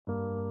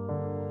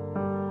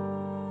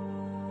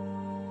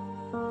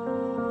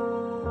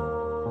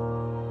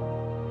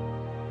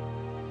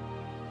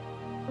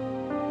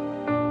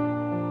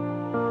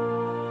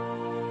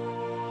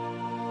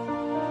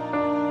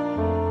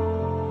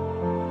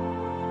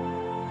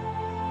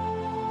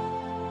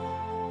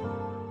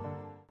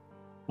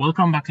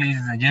Welcome back, ladies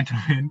and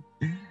gentlemen.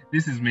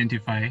 This is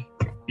Mentify.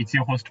 It's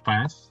your host,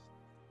 Pius.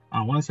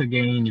 Once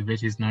again,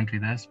 Yvette is not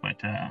with us,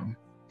 but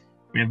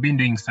we have been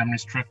doing some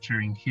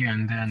restructuring here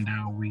and there,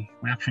 and we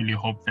actually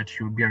hope that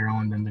she'll be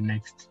around in the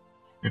next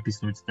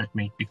episodes that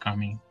may be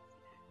coming.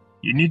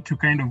 You need to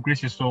kind of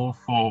brace yourself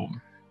for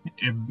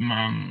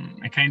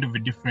a kind of a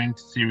different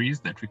series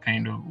that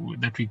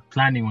we're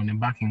planning on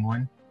embarking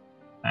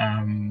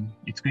on.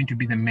 It's going to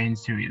be the main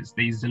series.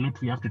 There is a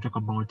lot we have to talk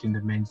about in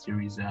the main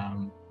series,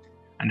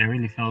 and I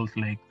really felt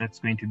like that's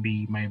going to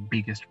be my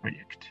biggest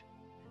project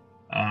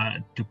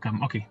to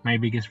come. Okay, my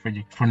biggest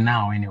project for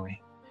now,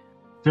 anyway.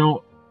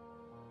 So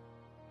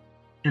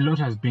a lot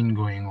has been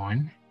going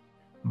on,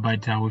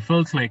 but we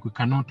felt like we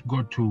cannot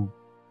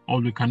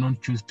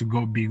choose to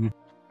go big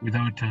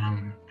without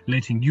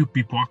letting you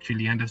people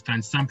actually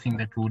understand something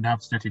that we would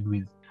have started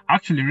with. I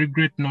actually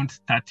regret not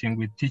starting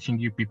with teaching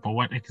you people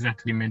what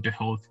exactly mental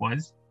health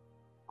was,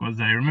 because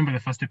I remember the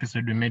first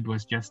episode we made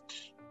was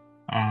just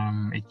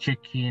a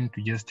check-in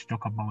to just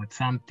talk about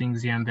some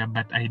things here and there,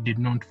 but I did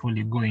not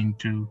fully go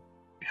into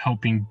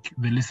helping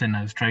the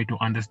listeners try to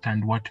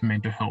understand what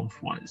mental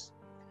health was.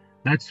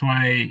 That's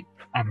why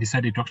I've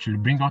decided to actually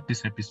bring out this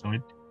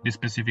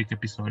specific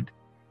episode,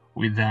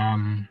 with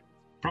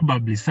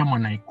probably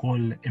someone I call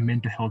a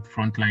mental health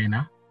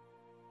frontliner.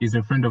 He's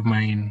a friend of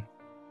mine.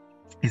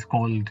 He's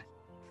called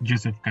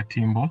Joseph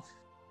Katimbo,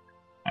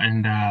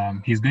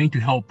 and he's going to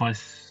help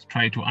us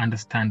try to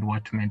understand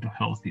what mental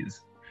health is.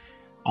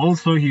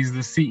 Also, he's the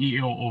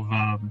CEO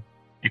of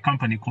a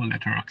company called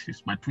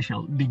ATARAXIS, but we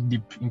shall dig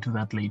deep into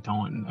that later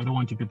on. I don't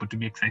want you people to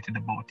be excited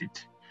about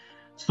it.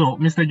 So,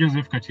 Mr.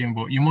 Joseph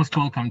Katimbo, you're most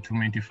welcome to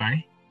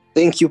Mentify.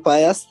 Thank you,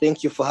 Pius.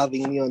 Thank you for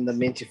having me on the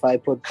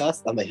Mentify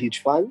podcast. I'm a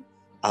huge fan.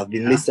 I've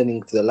been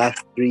listening to the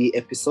last 3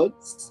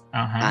 episodes,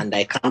 and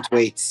I can't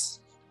wait.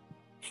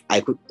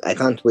 I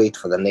can't wait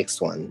for the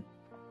next one.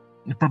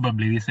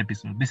 Probably this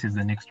episode. This is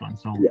the next one.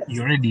 So yes.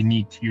 You're already in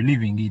it. You're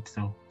living it.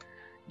 So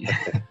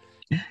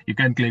you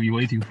can't claim you're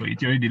waiting for it.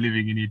 You're already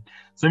living in it.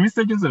 So,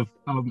 Mr. Joseph,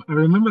 I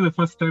remember the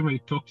first time I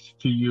talked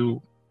to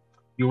you,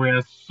 you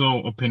were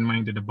so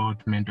open-minded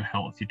about mental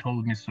health. You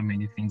told me so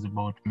many things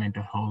about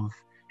mental health.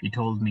 You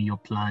told me your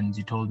plans.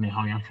 You told me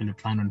how you actually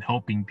plan on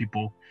helping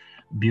people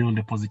build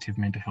a positive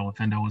mental health.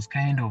 And I was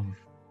kind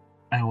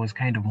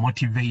of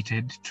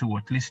motivated to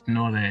at least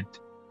know that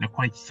there are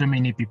quite so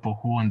many people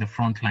who are on the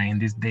front line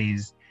these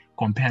days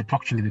compared to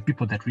actually the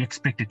people that we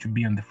expected to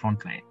be on the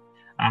front line.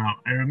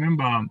 I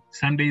remember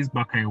some days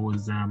back I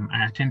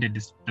attended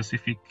this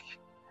specific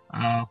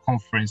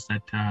conference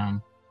at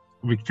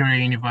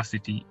Victoria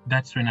University.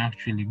 That's when I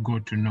actually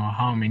got to know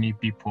how many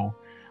people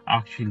are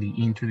actually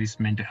into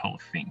this mental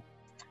health thing.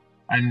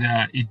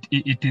 And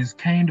it is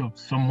kind of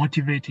so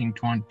motivating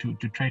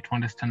to try to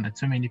understand that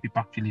so many people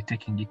actually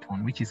taking it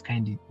on, which is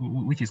kind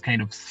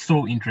of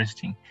so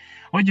interesting.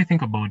 What do you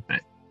think about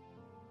that?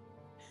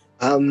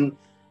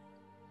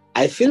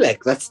 I feel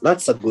like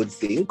that's a good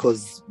thing,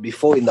 because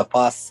before in the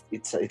past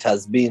it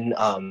has been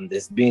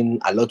there's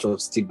been a lot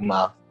of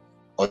stigma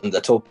on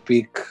the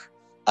topic.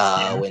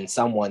 When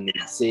someone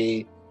would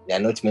say they are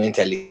not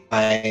mentally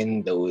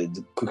fine, they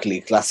would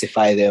quickly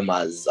classify them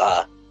as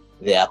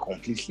they are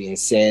completely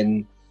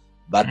insane,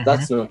 but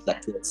that's not the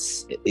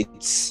case.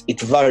 It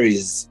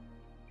varies.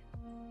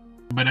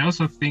 But I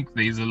also think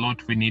there is a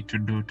lot we need to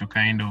do to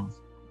kind of,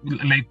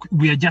 like,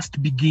 we are just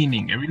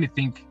beginning. I really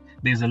think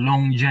there's a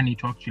long journey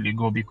to actually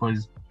go,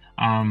 because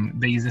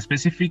there is a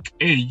specific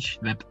age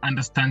that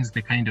understands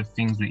the kind of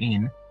things we're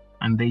in,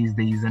 and there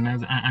is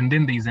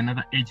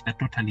another age that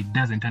totally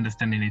doesn't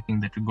understand anything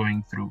that we're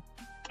going through.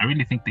 I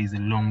really think there's a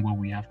long way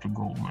we have to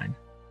go, man.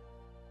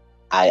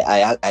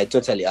 I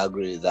totally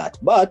agree with that.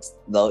 But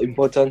the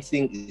important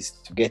thing is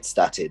to get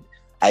started.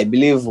 I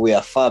believe we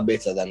are far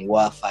better than we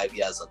were 5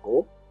 years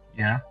ago.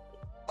 Yeah.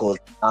 Because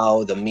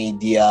now the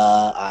media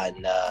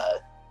and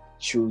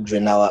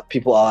children,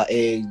 people our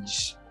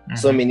age,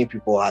 so many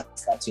people are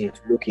starting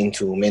to look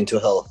into mental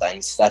health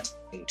and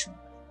starting to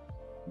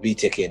be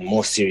taken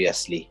more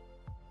seriously.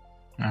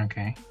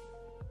 Okay.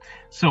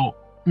 So,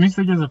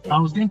 Mr. Joseph, I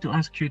was going to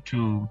ask you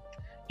to,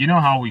 you know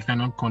how we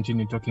cannot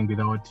continue talking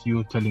without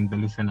you telling the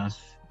listeners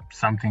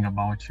something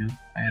about you?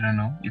 I don't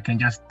know. You can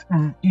just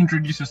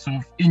introduce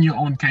yourself in your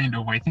own kind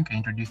of way. I think I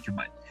introduced you,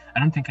 but I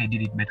don't think I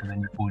did it better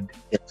than you would.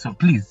 So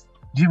please,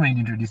 do you mind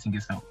introducing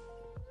yourself?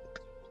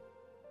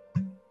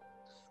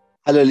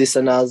 Hello,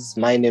 listeners.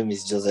 My name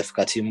is Joseph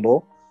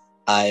Katimbo.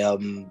 I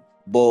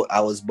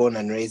was born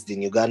and raised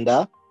in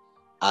Uganda.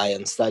 I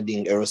am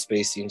studying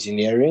aerospace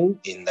engineering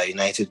in the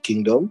United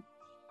Kingdom.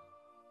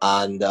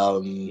 And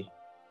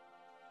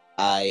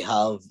I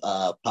have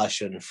a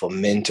passion for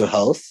mental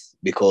health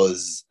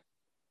because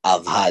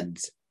I've had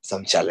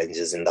some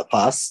challenges in the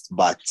past,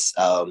 but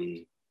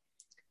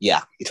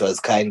it was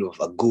kind of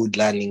a good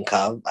learning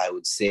curve, I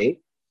would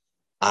say.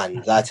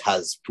 And that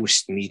has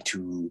pushed me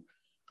to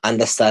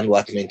understand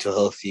what mental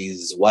health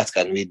is, what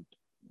can we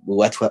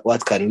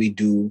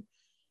do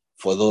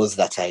for those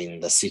that are in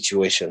the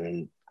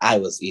situation I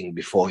was in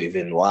before,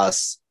 even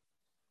worse.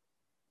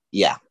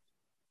 Yeah.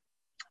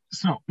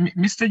 So,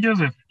 Mr.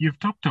 Joseph, you've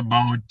talked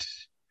about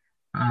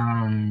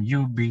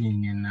you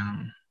being in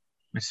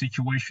a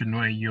situation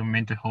where your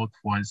mental health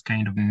was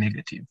kind of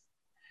negative.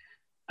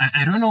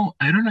 I don't know.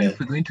 I don't know Yeah. if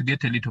we're going to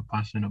get a little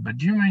personal, but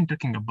do you mind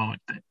talking about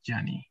that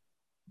journey,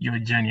 your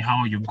journey,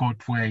 how you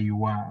got where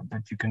you are?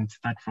 That you can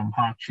start from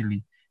how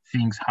actually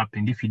things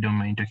happened, if you don't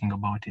mind talking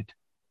about it.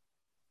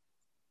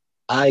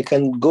 I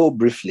can go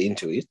briefly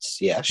into it.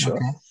 Yeah, sure.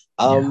 Okay.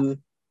 Yeah.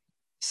 Um,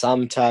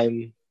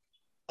 Sometime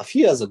a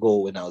few years ago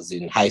when I was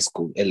in high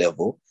school, A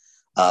level,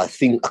 a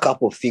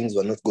couple of things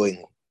were not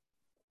going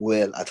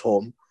well at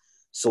home.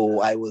 So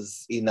I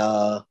was in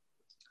a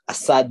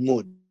sad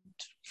mood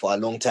for a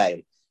long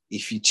time.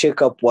 If you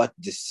check up what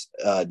this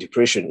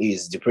depression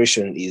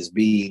is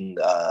being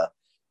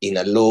in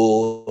a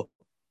low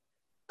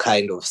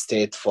kind of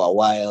state for a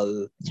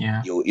while.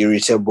 Yeah. You're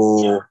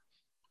irritable.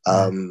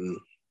 Um,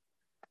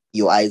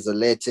 you're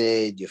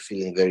isolated. You're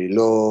feeling very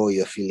low.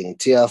 You're feeling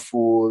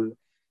tearful.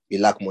 You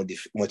lack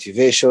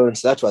motivation.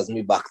 So that was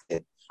me back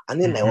then.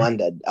 And then I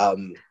wondered,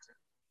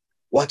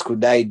 what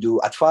could I do?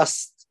 At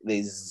first,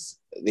 there's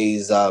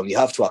you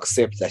have to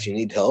accept that you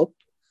need help,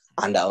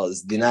 and I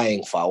was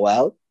denying for a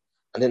while.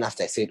 And then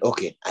after I said,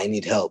 okay, I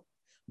need help,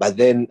 but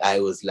then I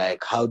was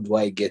like, how do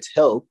I get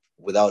help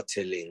without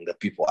telling the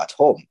people at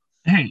home?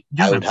 Hey,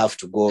 I would Joseph. have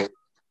to go. Yeah,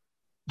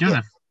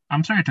 Joseph,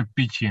 I'm sorry to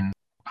pitch in.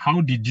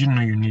 How did you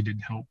know you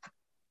needed help?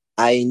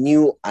 I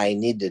knew I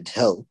needed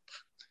help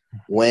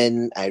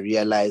when I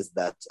realized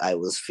that I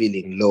was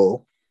feeling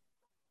low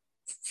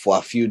for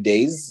a few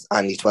days,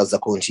 and it was a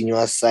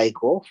continuous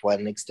cycle for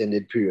an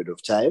extended period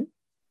of time.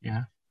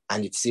 Yeah.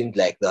 And it seemed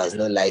like there was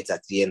no light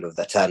at the end of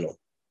the tunnel.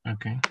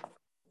 Okay.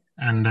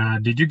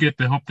 And did you get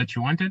the help that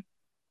you wanted?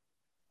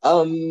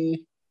 To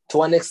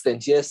one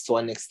extent, yes. To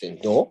one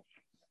extent, no.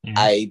 Yeah.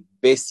 I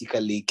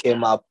basically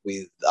came up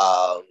with,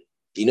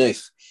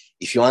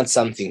 if you want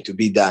something to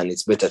be done,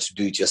 it's better to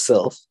do it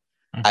yourself.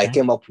 Okay. I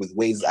came up with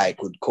ways I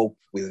could cope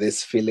with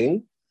this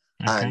feeling,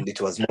 and Okay.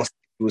 it was mostly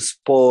through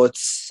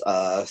sports,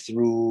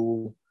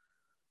 through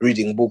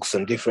reading books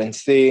on different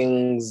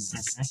things.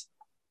 Okay.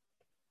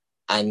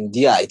 And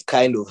yeah, it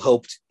kind of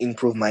helped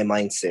improve my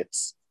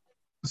mindsets.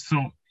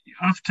 So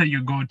after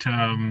you got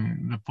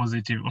the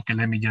positive, okay,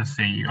 let me just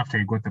say, after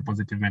you got the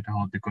positive mental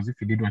health, because if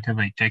you did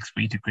whatever it takes for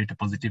you to create a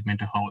positive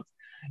mental health,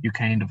 you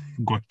kind of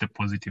got the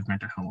positive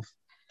mental health.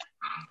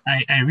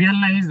 I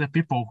realize that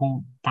people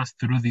who pass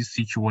through these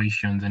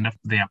situations and after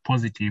they are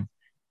positive,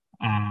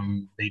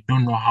 they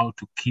don't know how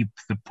to keep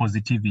the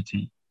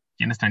positivity.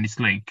 You understand? It's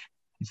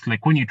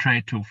like when you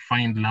try to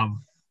find love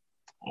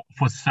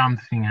for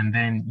something and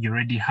then you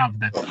already have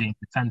that thing,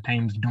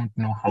 sometimes don't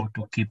know how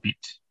to keep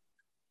it.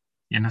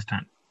 You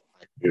understand?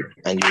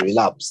 And you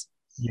relapse.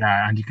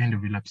 Yeah, and you kind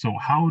of relapse. So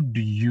how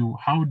did you,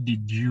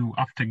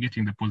 after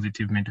getting the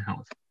positive mental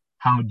health,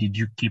 how did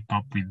you keep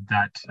up with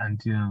that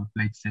until,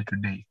 let's say,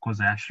 today? Because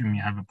I assume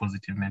you have a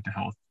positive mental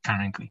health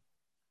currently.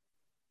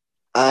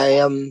 I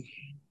am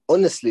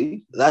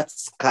honestly,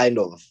 that's kind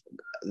of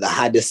the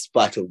hardest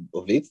part of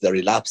it, the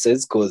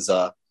relapses, because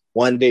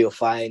one day you're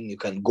fine, you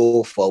can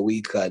go for a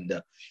week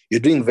and you're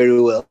doing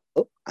very well,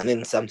 and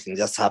then something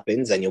just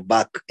happens and you're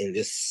back in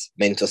this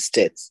mental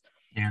state.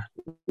 Yeah.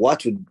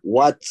 What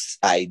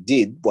I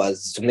did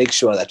was to make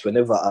sure that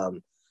whenever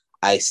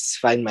I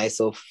find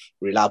myself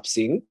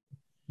relapsing,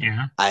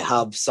 Yeah. I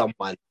have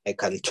someone I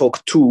can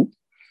talk to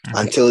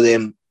and tell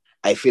them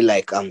I feel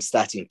like I'm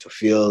starting to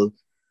feel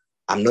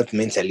I'm not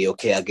mentally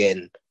okay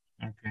again.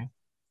 Okay.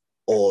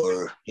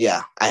 Or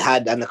yeah, I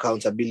had an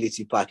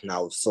accountability partner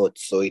of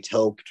sorts, so it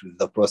helped with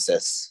the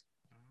process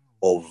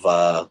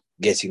of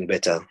getting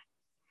better.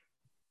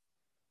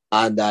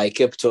 And I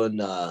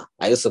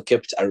also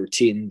kept a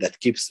routine that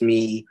keeps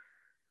me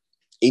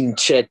in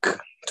check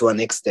to an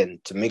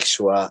extent to make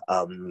sure,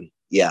 I'm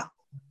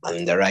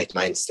in the right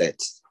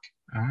mindset.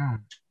 Oh.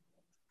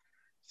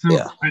 So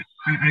Yeah.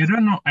 I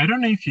don't know. I don't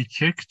know if you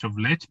checked of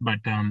late, but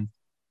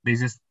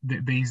there's a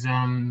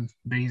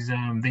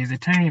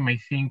time, I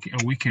think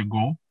a week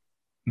ago,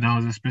 there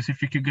was a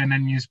specific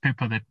Ugandan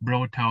newspaper that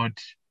brought out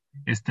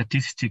a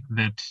statistic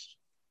that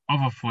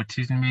over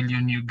 14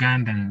 million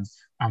Ugandans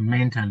are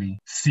mentally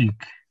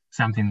sick,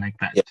 something like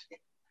that. Yeah.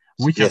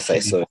 Which Yes, I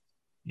actually, saw it.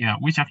 yeah,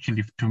 which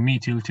actually to me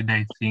till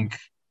today, I think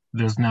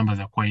those numbers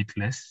are quite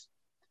less.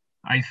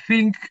 I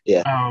think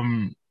Yeah.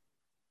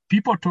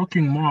 people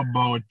talking more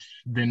about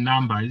the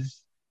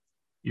numbers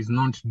is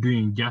not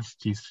doing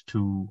justice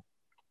to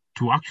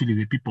actually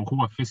the people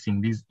who are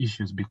facing these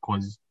issues,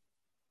 because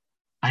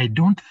I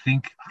don't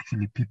think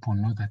actually people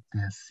know that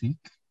they're sick.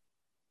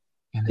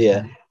 You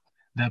understand? Yeah.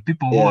 There are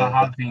people who are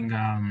Yeah.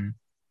 having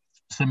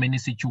so many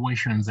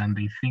situations and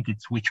they think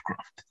it's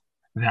witchcraft.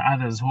 There are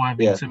others who are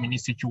having Yeah. so many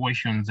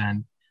situations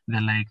and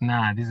they're like,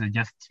 nah, these are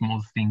just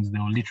small things.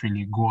 They'll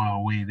literally go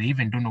away. They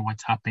even don't know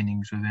what's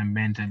happening to them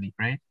mentally,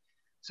 right?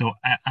 So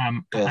Yeah.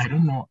 I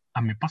don't know.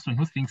 I'm a person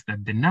who thinks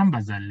that the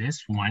numbers are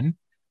less, one,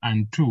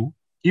 and two,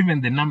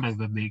 even the numbers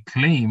that they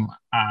claim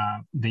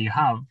they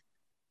have,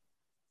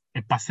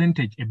 a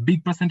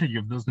big percentage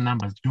of those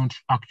numbers don't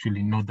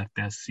actually know that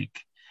they're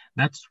sick.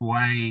 That's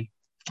why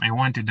I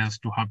wanted us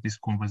to have this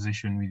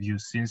conversation with you,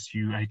 since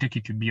I take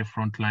it to be a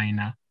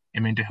frontliner, a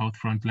mental health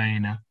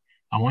frontliner.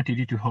 I wanted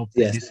you to help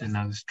the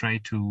listeners try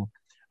to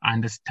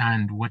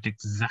understand what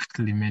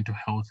exactly mental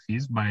health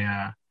is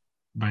by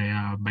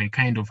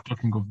kind of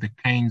talking of the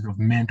kinds of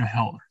mental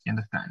health. You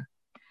understand?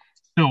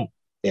 So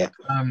there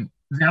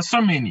are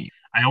so many.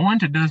 I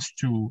wanted us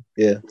to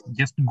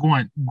just go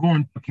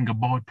on talking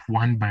about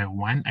one by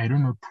one. I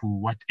don't know to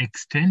what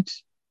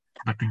extent,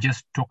 but to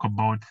just talk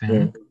about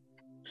them.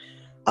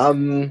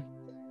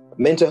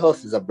 Mental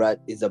health is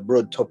a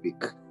broad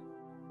topic.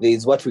 There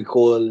is what we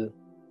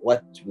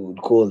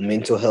would call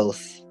mental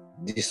health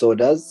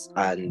disorders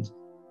and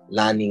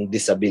learning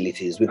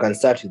disabilities. We can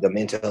start with the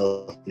mental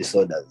health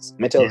disorders.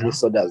 Mental health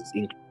disorders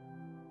include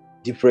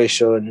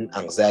depression,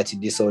 anxiety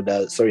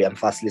disorders. Sorry, I'm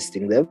fast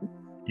listing them.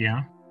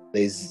 Yeah.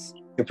 There's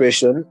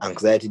depression,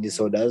 anxiety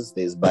disorders.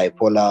 There's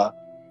bipolar.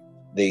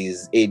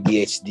 There's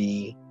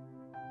ADHD.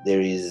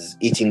 There is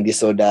eating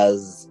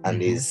disorders, and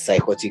there's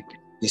psychotic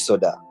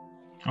disorder.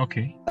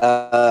 Okay.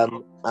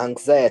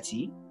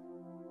 Anxiety.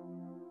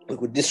 We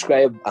could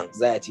describe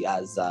anxiety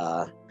as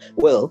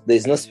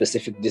there's no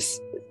specific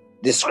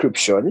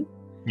description.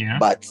 Yeah.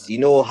 But you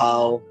know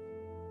how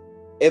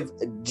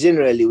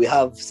generally we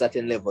have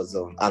certain levels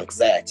of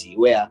anxiety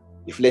where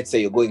if, let's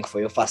say, you're going for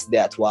your first day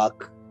at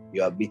work,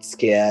 you're a bit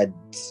scared,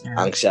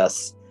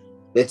 anxious.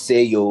 Let's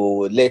say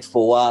you're late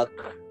for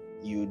work,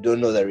 you don't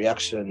know the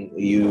reaction,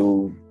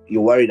 you're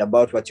worried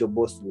about what your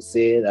boss will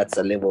say. That's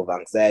a level of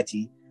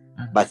anxiety.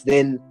 But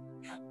then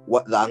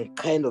what the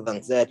kind of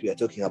anxiety we are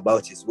talking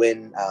about is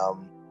when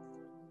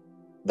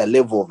the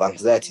level of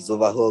anxiety is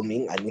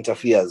overwhelming and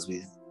interferes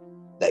with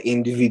the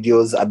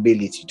individual's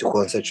ability to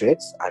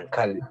concentrate and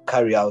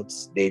carry out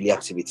daily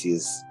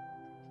activities.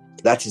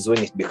 That is when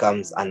it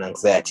becomes an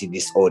anxiety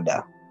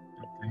disorder.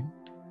 Okay.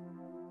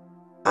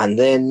 And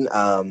then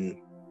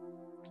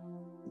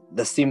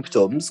the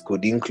symptoms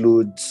could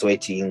include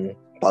sweating,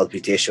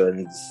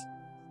 palpitations,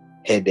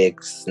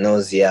 headaches,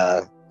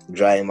 nausea,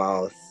 dry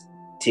mouth,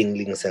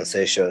 tingling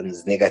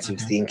sensations, negative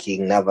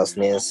thinking,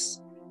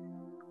 nervousness,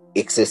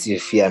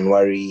 excessive fear and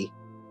worry,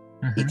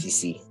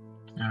 etc.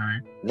 All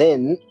right.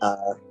 Then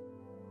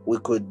we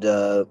could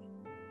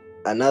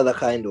another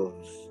kind of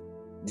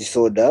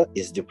disorder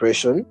is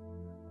depression.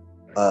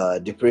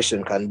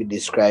 Depression can be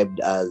described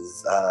as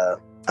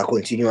a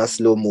continuous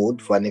low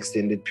mood for an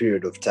extended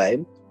period of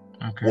time,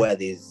 where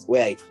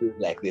it feels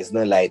like there's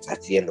no light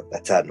at the end of the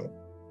tunnel.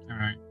 All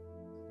right.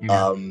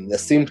 Yeah. The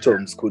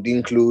symptoms could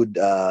include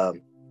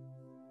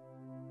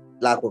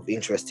lack of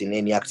interest in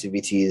any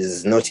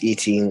activities, not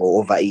eating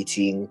or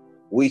overeating,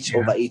 which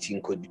overeating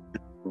could be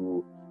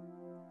to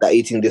the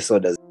eating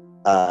disorders,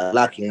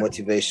 lacking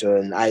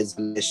motivation,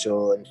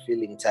 isolation,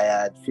 feeling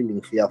tired,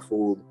 feeling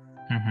fearful,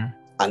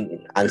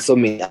 and so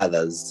many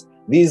others.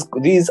 These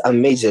are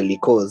majorly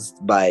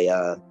caused by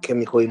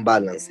chemical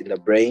imbalance in the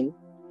brain,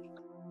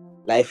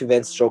 life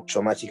events, stroke,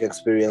 traumatic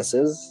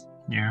experiences,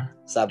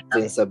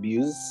 substance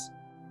abuse.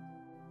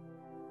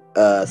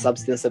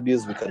 Substance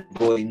abuse, we can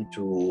go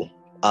into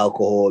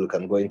alcohol, we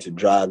can go into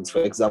drugs.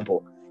 For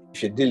example,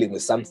 if you're dealing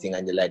with something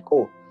and you're like,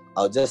 oh,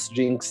 I'll just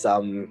drink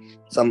some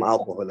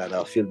alcohol and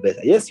I'll feel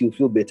better. Yes, you'll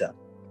feel better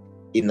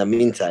in the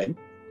meantime,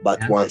 but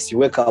once you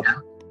wake up,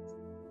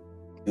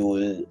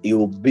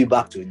 you'll be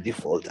back to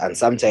default. And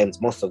sometimes,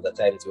 most of the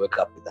times, you wake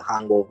up with a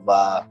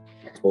hangover,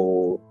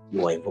 or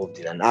you are involved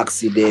in an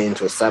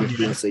accident or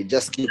something. So it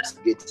just keeps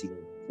getting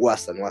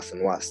worse and worse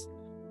and worse.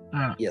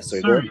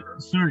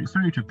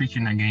 Sorry to pitch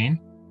in again.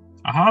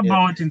 How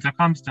about in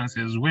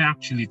circumstances where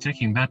actually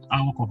taking that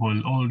alcohol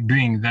or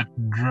doing that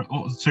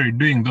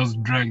doing those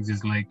drugs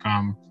is like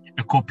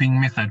a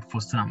coping method for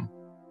some?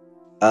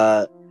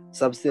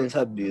 Substance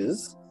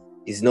abuse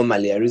is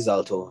normally a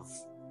result of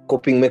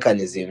coping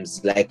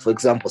mechanisms. Like, for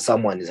example,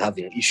 someone is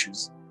having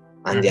issues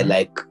and they're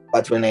like,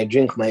 but when I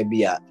drink my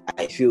beer,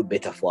 I feel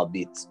better for a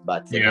bit,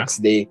 but the next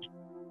day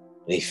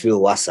they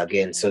feel worse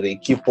again. So they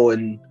keep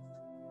on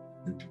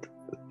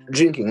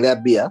drinking their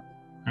beer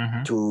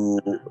to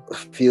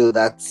feel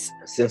that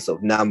sense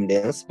of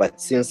numbness, but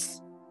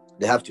since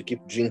they have to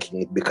keep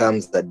drinking, it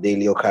becomes a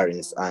daily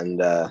occurrence, and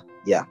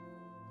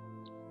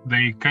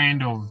they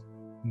kind of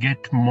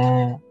get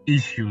more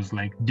issues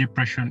like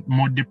depression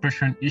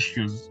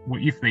issues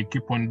if they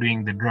keep on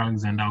doing the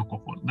drugs and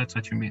alcohol. That's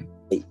what you mean?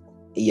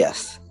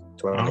 Yes,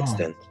 to an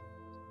extent.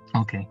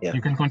 Okay,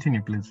 you can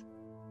continue, please.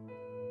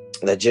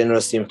 The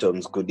general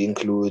symptoms could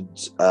include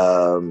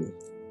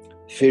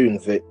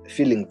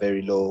feeling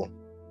very low,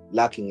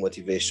 lacking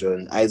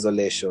motivation,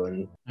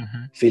 isolation,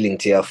 feeling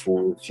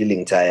tearful,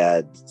 feeling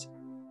tired,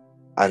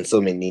 and so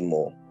many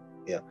more.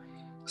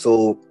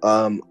 So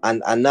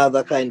and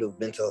another kind of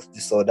mental health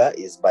disorder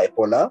is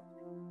bipolar.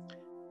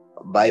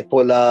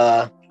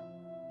 Bipolar,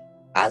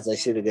 as I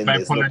said again,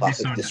 there's no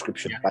perfect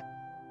description.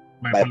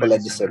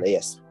 Bipolar disorder,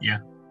 yes.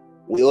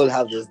 We all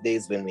have those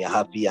days when we are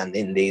happy and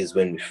then days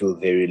when we feel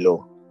very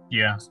low.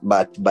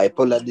 But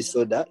bipolar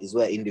disorder is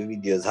where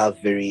individuals have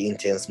very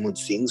intense mood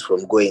swings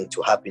from going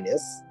to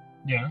happiness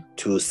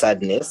to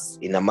sadness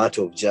in a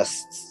matter of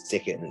just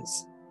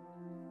seconds.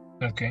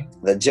 Okay.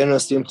 The general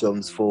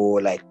symptoms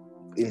for like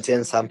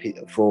intense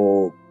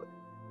for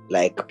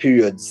like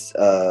periods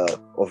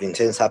of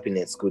intense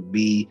happiness could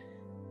be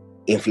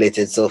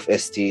inflated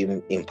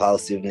self-esteem,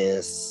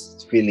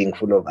 impulsiveness, feeling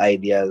full of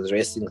ideas,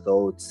 racing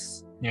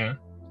thoughts.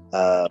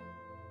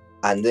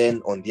 And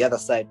then on the other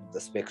side of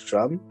the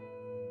spectrum,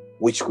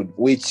 which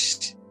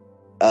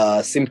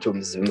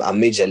symptoms are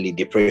majorly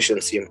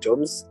depression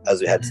symptoms,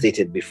 as we had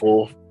stated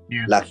before,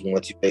 lacking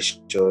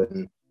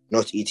motivation,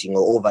 not eating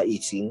or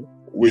overeating,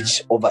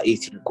 which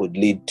overeating could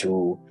lead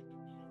to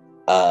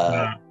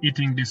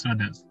eating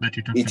disorders that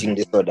you talked eating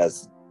about.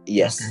 disorders.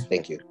 Yes,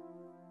 thank you.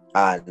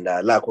 And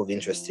lack of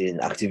interest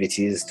in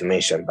activities, to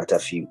mention but a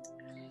few.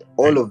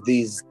 All of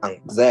these,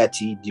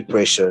 anxiety,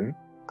 depression,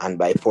 and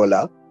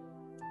bipolar,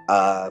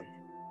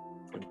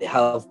 they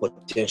have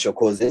potential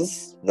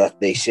causes that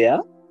they share,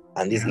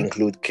 and these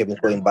include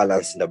chemical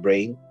imbalance in the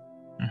brain,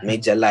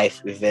 major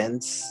life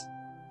events,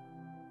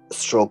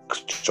 stroke,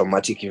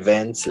 traumatic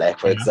events, like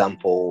for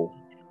example,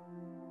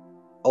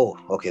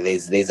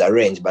 there's a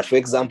range, but for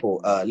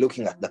example,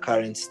 looking at the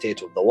current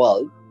state of the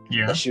world,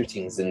 the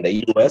shootings in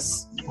the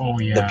US,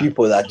 the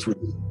people that would,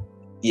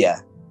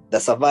 the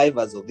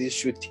survivors of these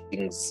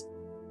shootings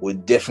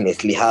would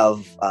definitely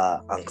have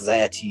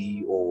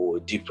anxiety or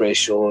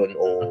depression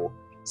or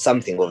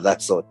something of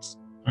that sort.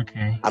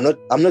 Okay.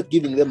 I'm not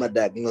giving them a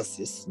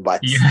diagnosis,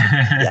 but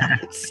I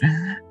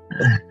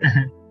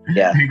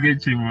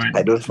get you, man.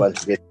 I don't want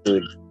to get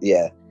to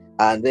it.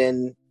 And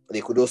then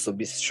there could also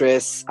be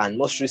stress, and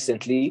most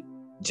recently,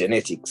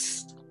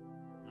 genetics.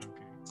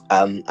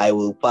 I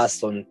will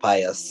pass on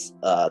Pius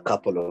a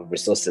couple of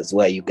resources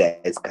where you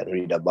guys can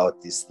read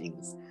about these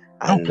things.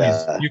 And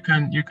please.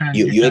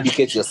 You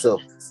educate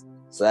yourself,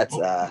 so that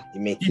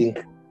you may think,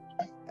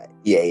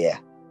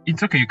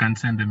 It's okay. You can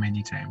send them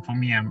anytime. For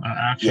me, I'm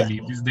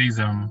actually these days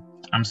I'm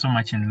so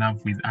much in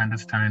love with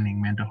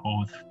understanding mental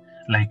health,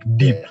 like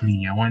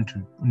deeply. I want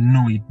to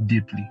know it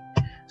deeply.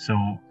 So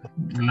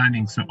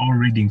learning or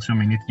reading so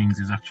many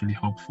things is actually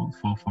helpful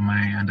for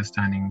my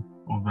understanding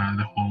of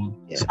the whole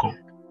scope.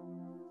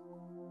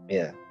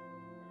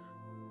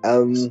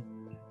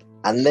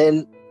 And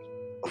then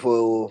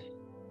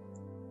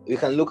we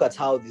can look at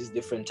how these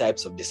different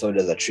types of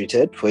disorders are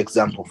treated. For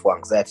example, for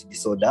anxiety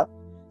disorder,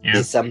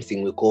 there's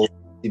something we call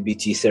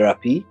CBT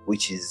therapy,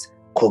 which is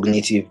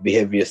cognitive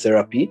behavior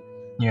therapy,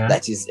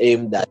 that is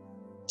aimed at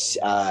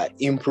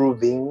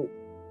improving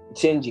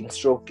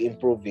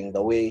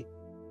the way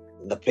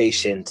the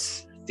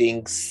patient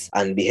thinks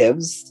and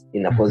behaves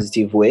in a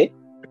positive way.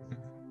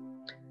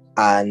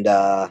 And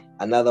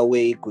another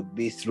way could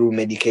be through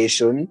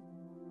medication.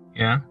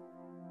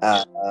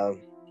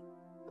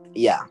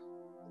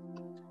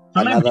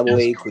 Another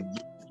way could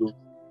be through...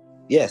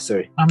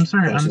 sorry. I'm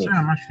sorry.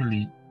 I'm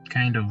actually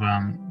kind of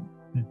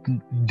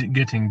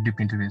getting deep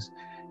into this.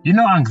 You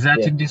know,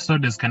 anxiety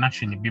disorders can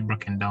actually be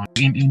broken down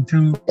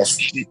into.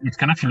 It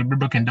can actually be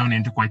broken down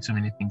into quite so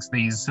many things.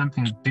 There is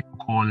something people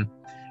call.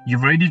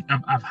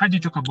 I've heard you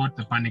talk about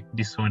the panic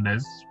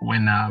disorders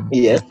when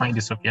you find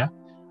this up, there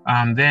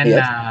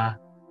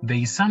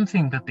is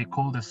something that they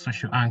call the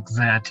social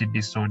anxiety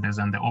disorders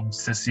and the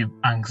obsessive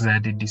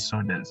anxiety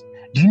disorders.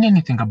 Do you know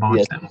anything about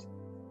them?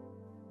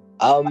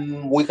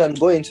 We can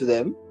go into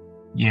them.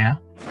 The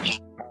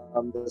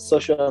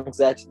social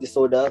anxiety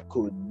disorder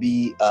could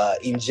be,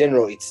 in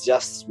general, it's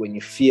just when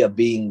you fear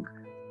being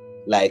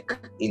like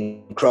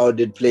in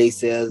crowded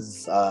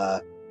places.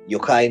 You're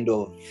kind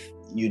of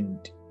you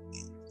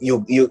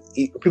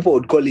people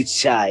would call it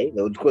shy.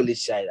 They would call it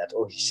shy, that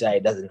he's shy,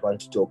 doesn't want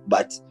to talk.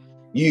 But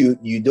you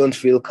don't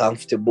feel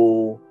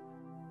comfortable.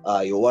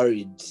 You're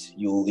worried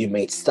you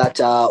might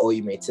stutter, or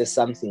you might say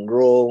something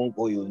wrong,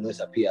 or you will not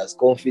appear as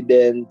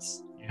confident.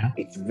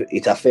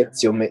 It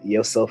affects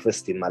your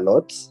self-esteem a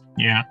lot.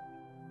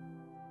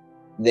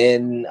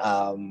 Then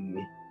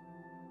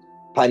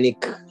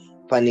panic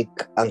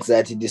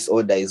anxiety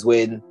disorder is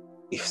when,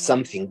 if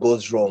something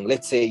goes wrong,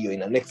 let's say you're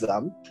in an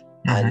exam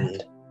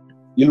and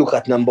you look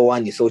at number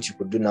one, you thought you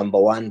could do number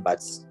one,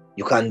 but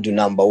you can't do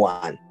number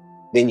one.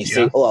 Then you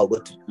say, I'll go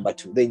to number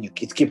two. Then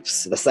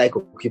the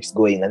cycle keeps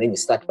going, and then you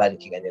start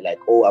panicking, and you're like,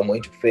 I'm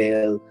going to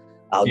fail.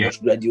 I'll not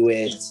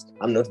graduate.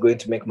 I'm not going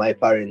to make my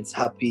parents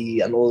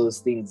happy, and all those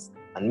things.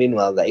 And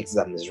meanwhile, the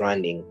exam is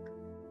running.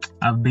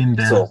 I've been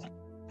there. So,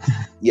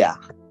 we have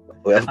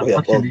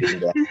all been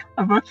there.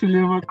 I've actually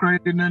ever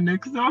cried in an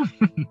exam.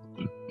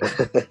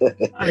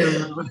 I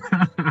remember.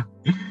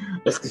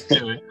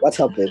 What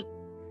happened?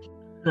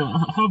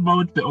 How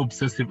about the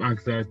obsessive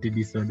anxiety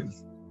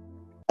disorders?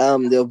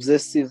 The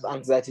obsessive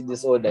anxiety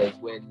disorder is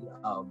when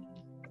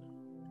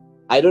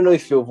I don't know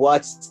if you've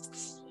watched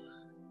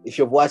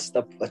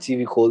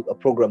a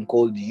program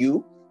called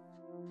You.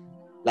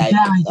 Like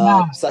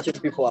certain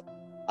people are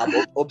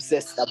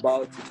obsessed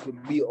about. It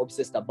could be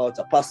obsessed about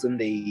a person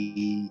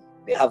they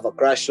have a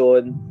crush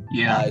on.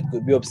 It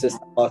could be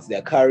obsessed about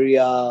their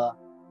career,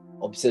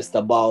 obsessed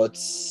about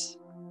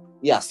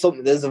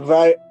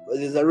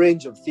there's a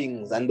range of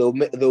things, and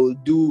they'll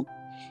do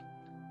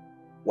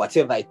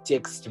whatever it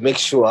takes to make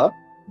sure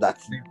that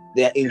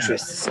their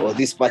interests or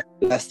this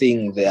particular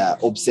thing they are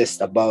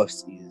obsessed about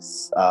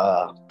is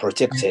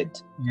protected.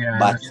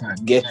 But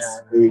it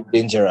gets very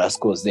dangerous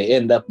because they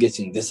end up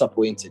getting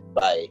disappointed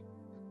by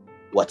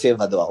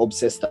whatever they were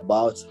obsessed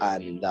about,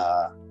 and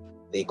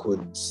it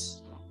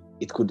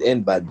could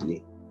end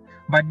badly.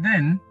 But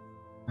then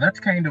that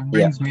kind of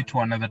brings me to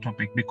another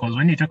topic, because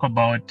when you talk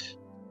about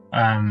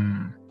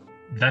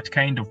that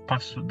kind of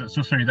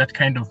that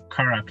kind of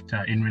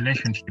character in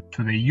relationship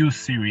to the You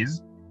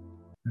series,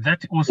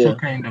 that also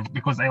kind of,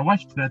 because I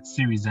watched that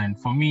series and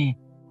for me,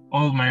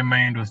 all my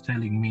mind was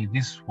telling me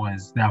this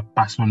was their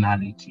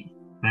personality,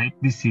 right?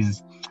 This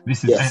is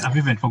I've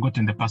even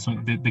forgotten the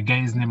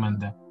guy's name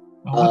and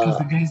what was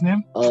the guy's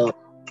name?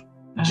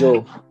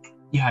 Joe.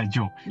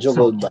 Joe. Joe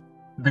Goldberg.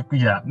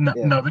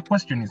 Now the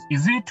question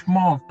is it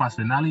more of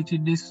personality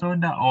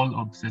disorder or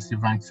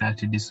obsessive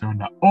anxiety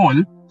disorder? Or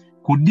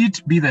could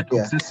it be that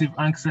obsessive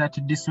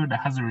anxiety disorder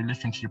has a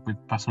relationship with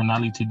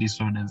personality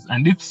disorders?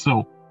 And if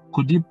so,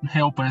 could you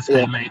help us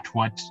highlight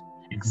what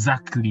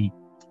exactly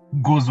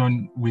goes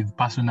on with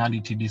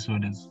personality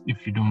disorders,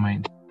 if you don't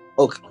mind?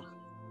 Okay,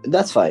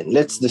 that's fine.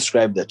 Let's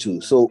describe the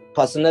two. So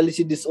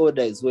personality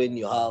disorder is when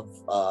you have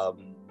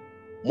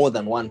more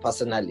than one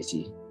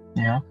personality.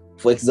 Yeah.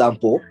 For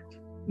example,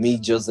 me,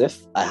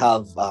 Joseph, I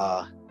have,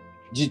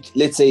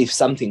 let's say if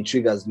something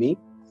triggers me,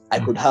 I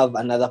could have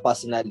another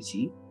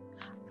personality.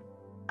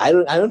 I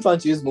don't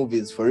want to use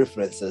movies for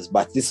references,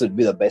 but this would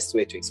be the best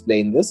way to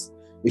explain this.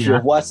 If you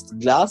have watched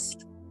Glass,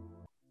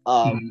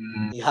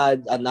 he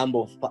had a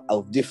number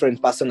of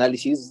different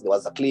personalities. There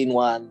was a clean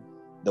one,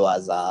 there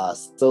was a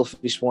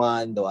selfish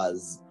one, there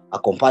was a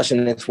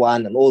compassionate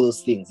one, and all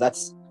those things.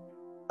 That's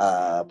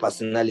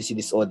personality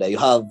disorder. You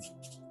have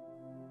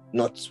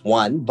not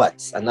one,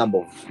 but a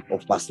number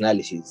of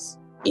personalities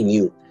in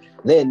you.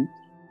 Then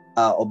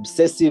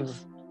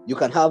you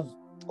can have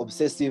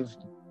obsessive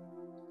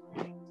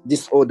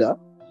disorder,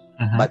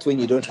 but when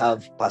you don't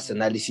have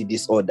personality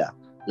disorder,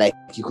 like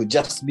you could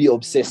just be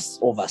obsessed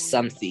over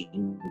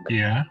something.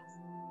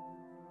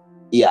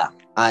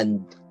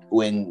 And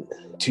when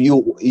to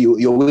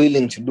you're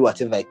willing to do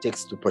whatever it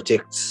takes to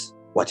protect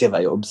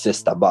whatever you're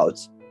obsessed about.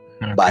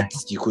 But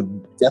you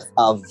could just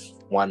have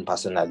one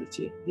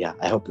personality.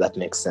 I hope that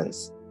makes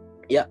sense.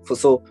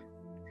 So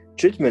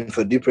treatment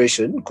for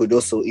depression could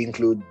also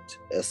include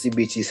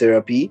CBT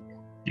therapy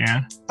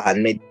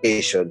and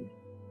medication.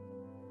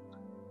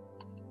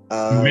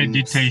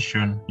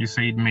 Meditation. You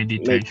said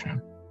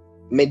meditation.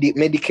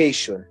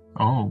 Medication.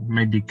 Oh,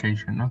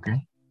 medication.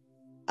 Okay.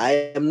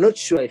 I am not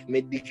sure if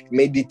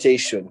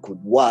meditation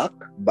could work,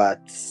 but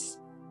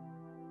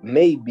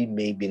maybe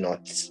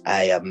not.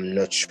 I am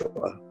not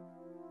sure.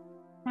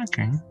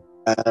 Okay.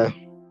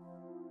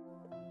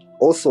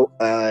 Also,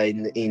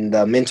 in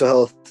the mental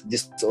health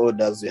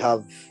disorders, we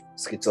have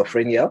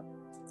schizophrenia.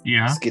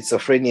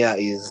 Schizophrenia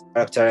is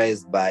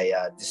characterized by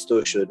a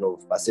distortion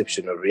of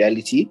perception of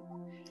reality,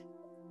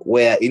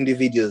 where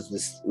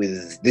individuals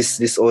with this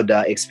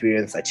disorder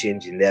experience a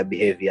change in their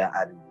behavior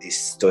and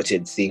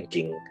distorted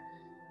thinking.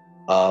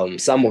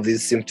 Some of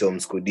these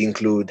symptoms could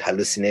include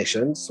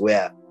hallucinations,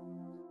 where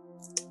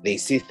they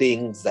see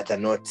things that are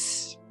not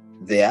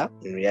there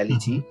in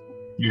reality.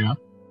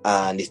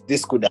 And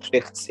this could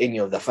affect any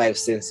of the five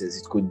senses.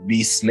 It could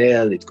be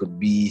smell, it could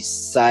be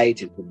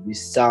sight, it could be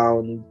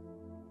sound,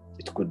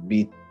 it could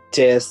be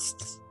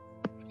taste.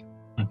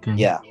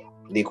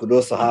 They could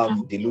also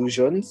have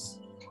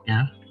delusions.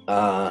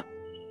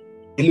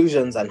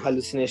 Delusions and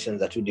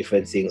hallucinations are two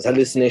different things.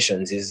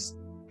 Hallucinations is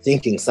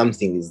thinking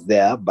something is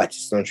there, but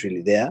it's not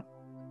really there.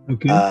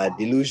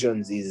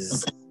 Delusions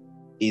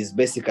is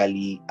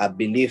basically a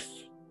belief,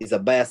 is a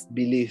biased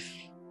belief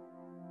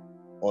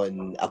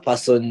on a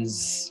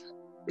person's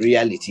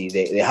reality.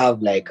 They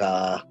have like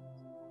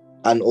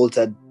an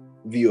altered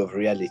view of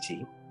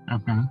reality.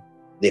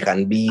 They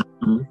can be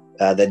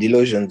the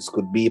delusions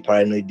could be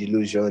paranoid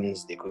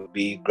delusions, they could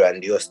be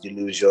grandiose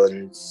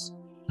delusions.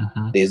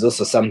 There's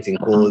also something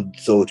called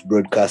thought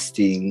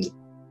broadcasting.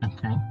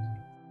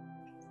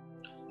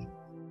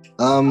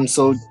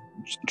 So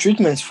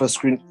treatments for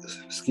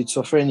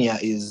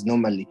schizophrenia is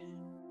normally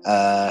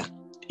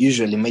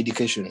usually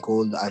medication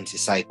called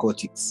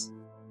antipsychotics.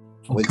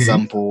 For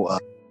example,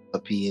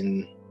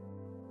 pain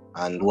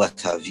and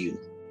what have you.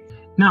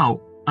 Now,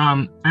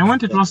 I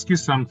wanted to ask you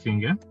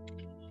something.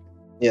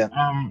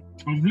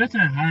 I've later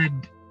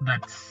heard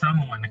that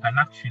someone can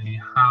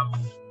actually have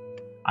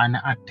an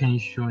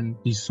attention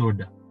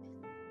disorder.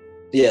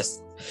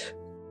 Yes.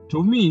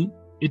 To me,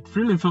 it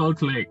really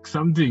felt like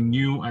something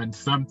new and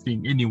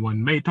something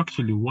anyone might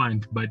actually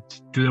want,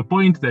 but to the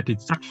point that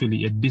it's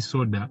actually a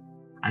disorder,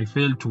 I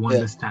failed to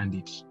understand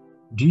it.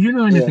 Do you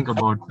know anything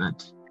about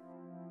that?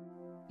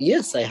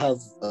 Yes, I have.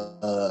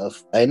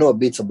 I know a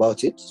bit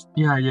about it.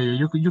 You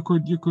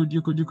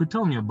could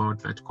tell me about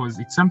that, because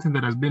it's something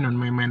that has been on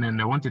my mind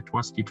and I wanted to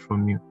ask it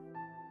from you.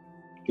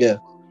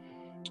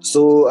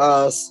 So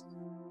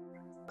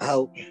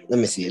let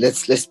me see.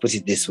 Let's put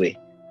it this way.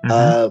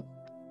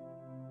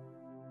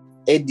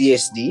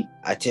 ADHD,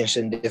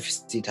 attention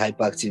deficit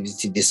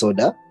hyperactivity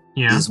disorder,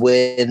 Yeah. is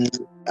when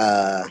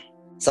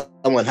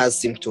someone has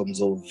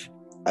symptoms of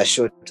a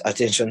short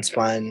attention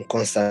span,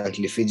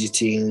 constantly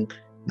fidgeting,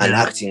 and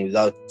acting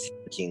without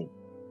thinking.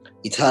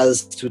 It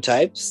has two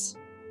types.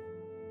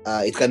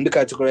 It can be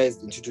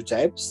categorized into two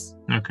types.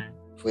 Okay.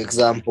 For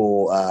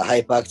example,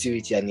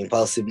 hyperactivity and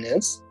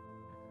impulsiveness,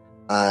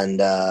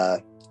 and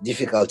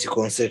difficulty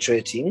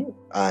concentrating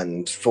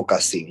and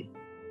focusing.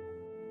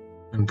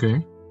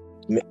 Okay.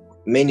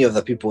 Many of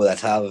the people that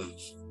have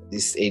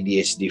this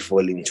ADHD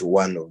fall into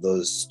one of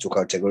those two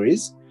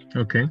categories.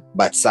 Okay.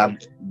 But some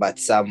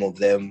of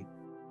them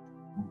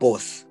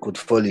both could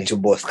fall into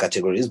both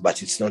categories,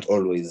 but it's not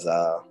always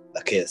the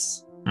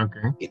case.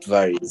 Okay. It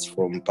varies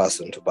from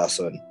person to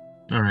person.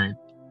 All right.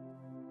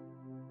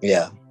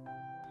 Yeah.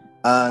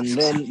 And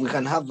then we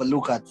can have a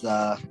look at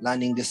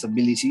learning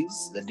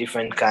disabilities, the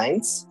different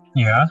kinds.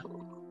 Yeah.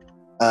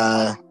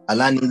 A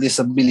learning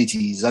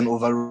disability is an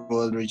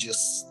overall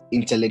reduced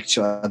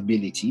intellectual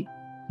ability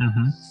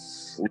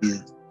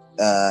with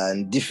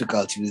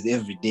difficulty with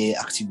everyday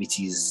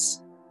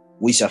activities,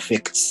 which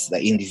affects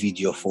the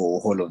individual for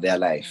whole of their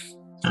life,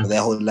 for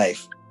their whole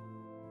life.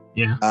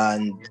 Yeah.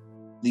 And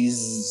the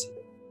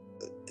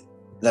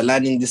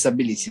learning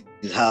disabilities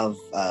have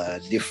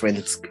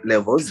different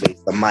levels.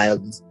 There's the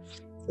mild,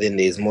 then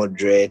there's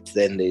moderate,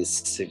 then there's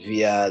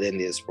severe, then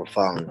there's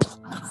profound.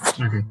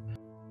 Okay.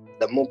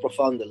 The more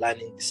profound the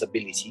learning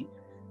disability,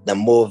 the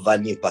more of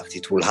an impact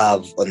it will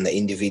have on the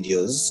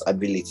individual's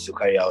ability to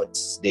carry out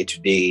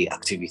day-to-day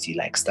activity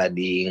like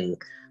studying,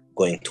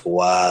 going to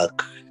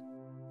work,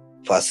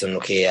 personal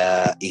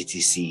care,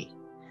 etc.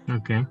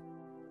 Okay.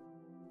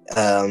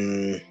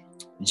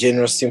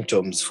 General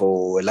symptoms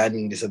for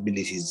learning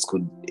disabilities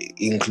could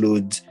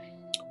include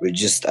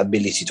reduced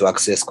ability to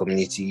access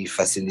community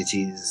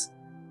facilities,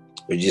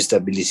 reduced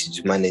ability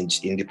to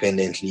manage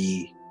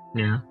independently,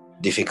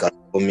 difficult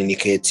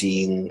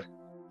communicating,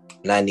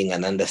 learning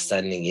and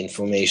understanding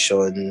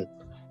information,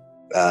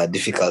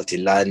 difficulty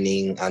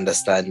learning,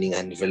 understanding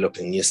and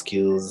developing new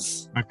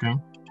skills,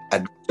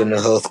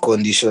 additional health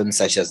conditions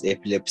such as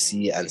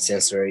epilepsy and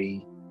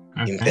sensory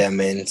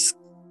impairments,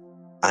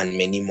 and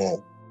many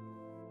more.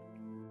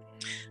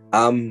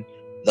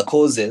 The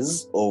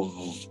causes of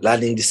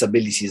learning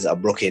disabilities are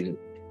broken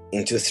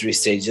into three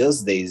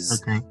stages.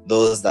 There's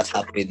those that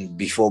happen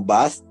before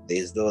birth,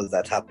 there's those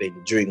that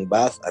happen during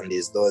birth, and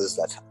there's those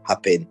that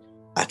happen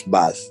at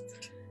birth.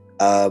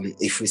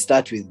 If we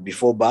start with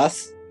before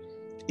birth,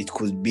 it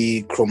could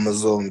be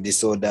chromosome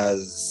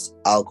disorders,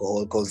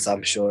 alcohol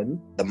consumption,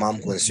 the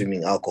mom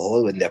consuming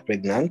alcohol when they're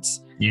pregnant,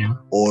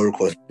 or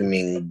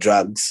consuming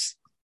drugs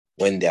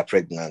when they're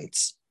pregnant.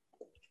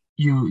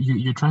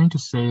 You're trying to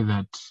say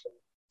that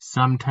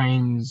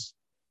sometimes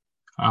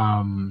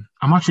I'm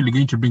actually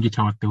going to bring it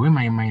out the way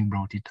my mind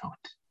brought it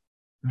out.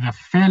 The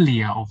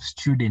failure of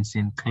students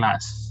in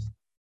class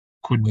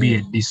could be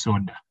a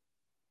disorder.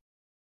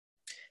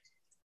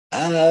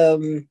 I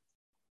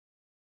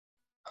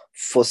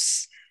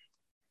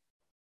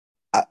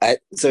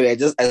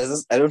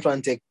don't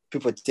want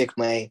people to take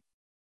my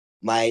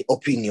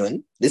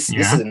opinion. This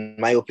isn't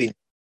my opinion.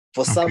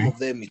 For some of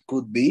them it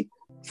could be.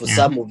 For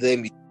some of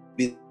them it could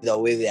be the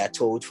way they are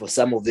taught. For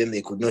some of them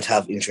they could not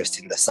have interest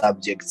in the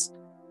subjects.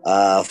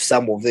 For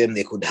some of them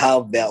they could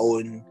have their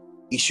own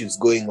issues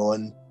going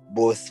on,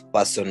 both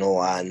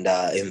personal and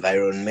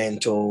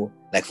environmental.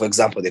 Like for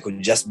example, they could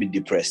just be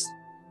depressed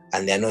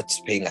and they're not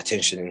paying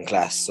attention in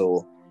class,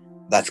 so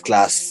that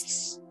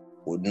class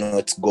would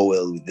not go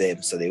well with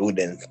them, so they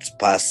wouldn't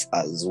pass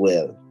as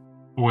well.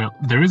 Well,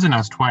 the reason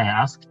as to why I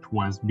asked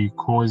was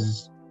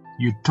because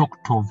you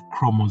talked of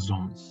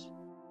chromosomes.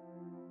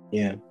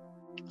 Yeah.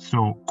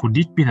 So could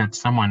it be that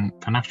someone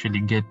can actually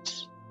get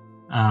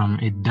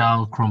a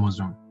dull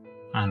chromosome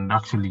and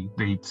actually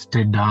they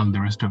stay dull the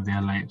rest of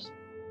their lives?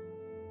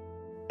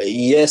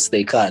 Yes,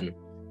 they can.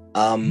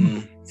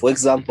 For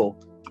example,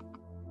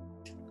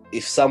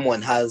 if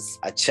someone has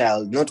a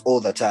child, not all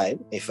the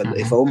time, if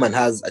a woman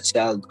has a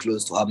child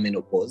close to her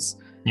menopause,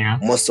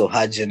 most of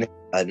her genetics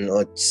are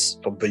not,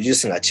 for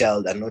producing a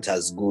child, are not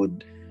as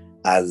good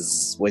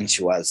as when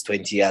she was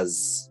 20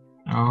 years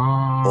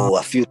or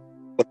a few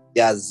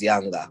years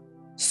younger.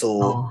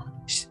 So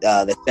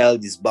the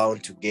child is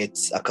bound to get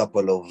a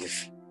couple of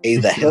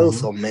either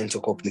health or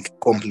mental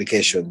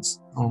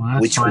complications,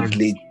 which would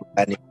lead to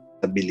learning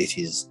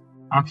disabilities.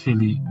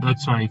 Actually,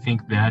 that's why I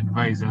think they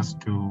advise us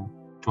to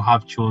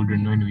have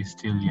children when we're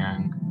still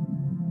young.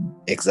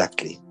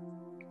 Exactly.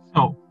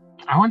 So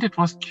I wanted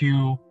to ask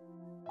you,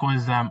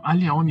 because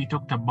earlier on you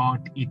talked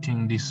about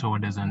eating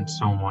disorders and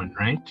so on,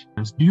 right?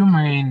 Do you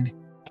mind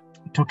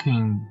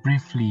talking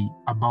briefly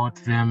about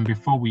them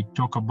before we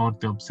talk about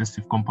the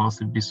obsessive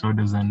compulsive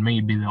disorders and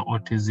maybe the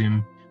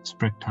autism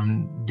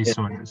spectrum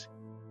disorders?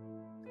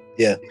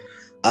 Yeah.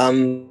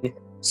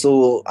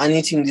 So an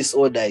eating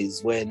disorder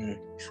is when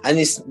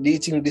the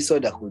eating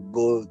disorder could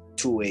go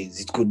two ways.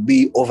 It could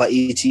be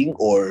overeating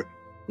or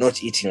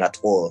not eating at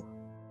all.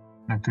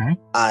 Okay.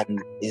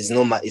 And it's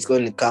normal. It's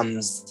going to come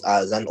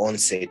as an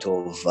onset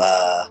of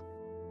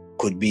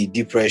could be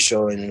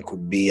depression,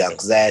 could be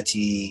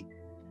anxiety.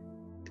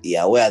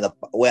 Yeah,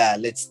 where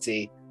let's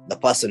say the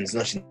person is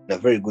not in a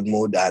very good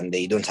mood and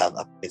they don't have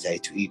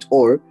appetite to eat,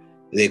 or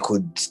they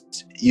could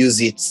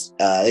use it.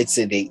 Let's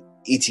say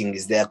eating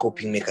is their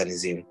coping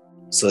mechanism,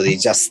 so they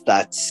just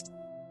start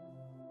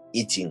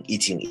eating.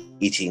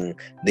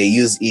 They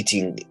use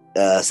eating.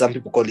 Some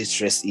people call it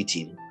stress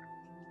eating,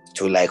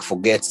 to like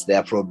forget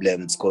their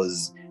problems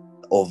because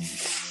of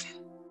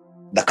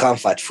the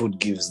comfort food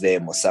gives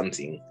them or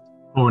something.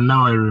 Oh,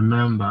 now I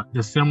remember.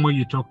 The same way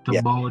you talked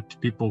about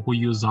people who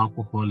use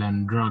alcohol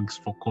and drugs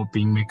for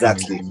coping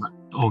mechanism. Exactly.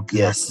 Oh, exactly.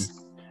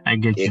 Yes. I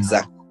get you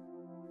Exactly. now.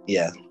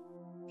 Yeah.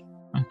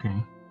 Okay.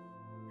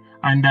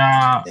 And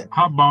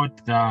how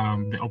about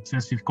the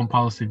obsessive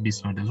compulsive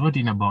disorders? What do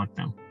you know about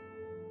them?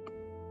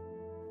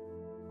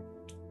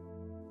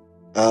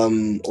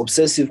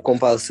 Obsessive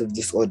compulsive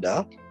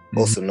disorder,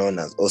 also known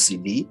as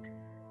OCD,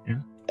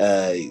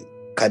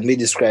 can be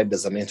described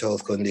as a mental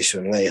health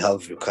condition where you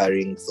have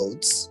recurring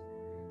thoughts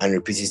and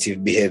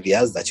repetitive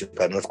behaviors that you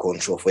cannot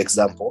control. For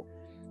example,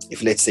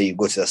 if let's say you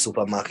go to the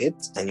supermarket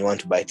and you want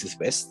to buy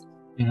toothpaste,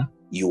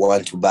 you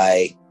want to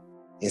buy,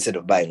 instead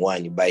of buying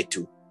one, you buy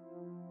two.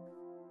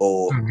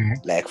 Or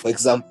like, for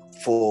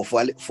example, for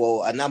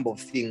a number of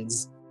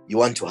things, you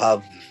want to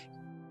have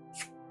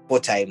 4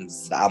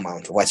 times the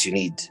amount of what you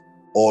need.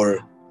 Or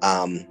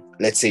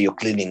let's say you're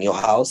cleaning your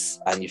house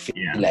and you feel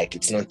like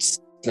it's not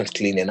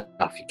clean enough.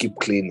 You keep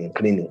cleaning.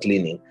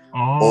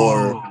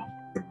 Or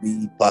it could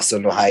be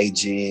personal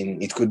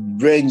hygiene. It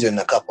could range on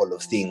a couple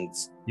of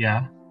things.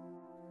 Yeah.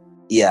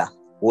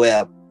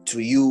 Where to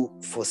you,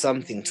 for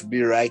something to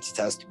be right, it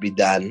has to be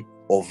done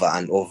over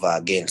and over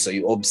again. So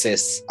you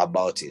obsess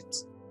about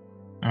it.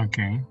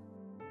 Okay.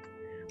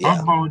 Yeah.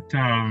 How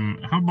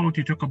about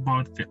you talk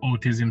about the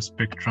autism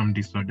spectrum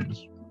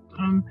disorders?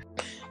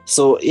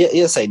 So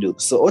yes, I do.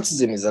 So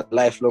autism is a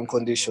lifelong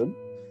condition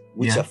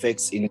which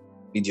affects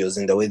individuals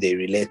in the way they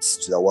relate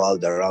to the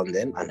world around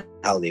them and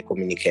how they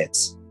communicate.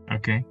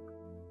 Okay.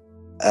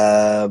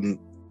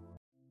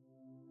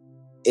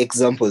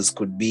 Examples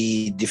could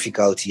be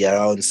difficulty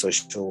around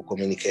social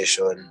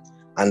communication,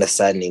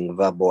 understanding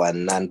verbal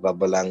and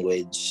non-verbal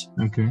language.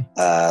 Okay.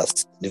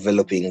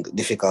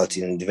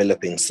 Difficulty in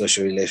developing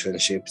social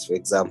relationships, for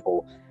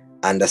example,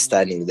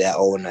 understanding their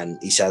own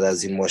and each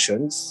other's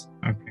emotions.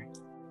 Okay.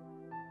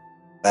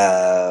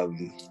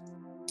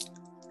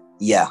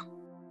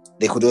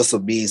 There could also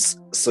be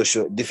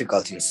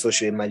difficulty in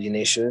social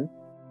imagination,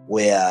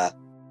 where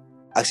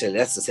actually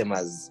that's the same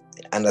as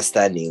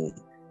understanding.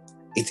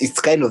 It's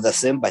kind of the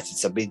same, but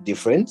it's a bit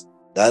different.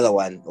 The other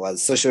one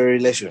was social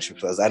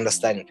relationships, was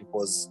understanding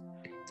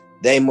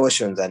their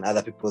emotions and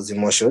other people's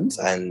emotions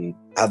and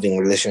having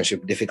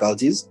relationship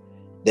difficulties.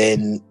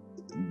 Then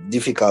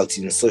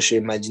difficulty in social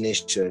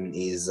imagination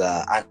is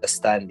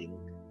understanding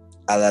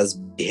others'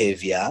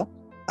 behavior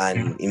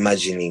and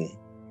imagining.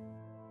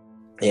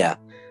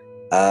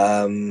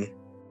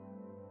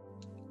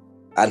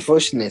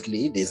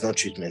 Unfortunately, there's no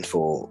treatment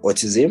for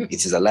autism.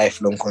 It is a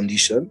lifelong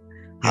condition.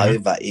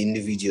 However,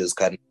 individuals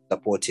can be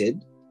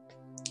supported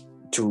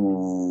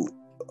to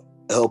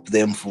help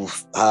them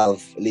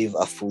live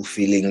a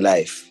fulfilling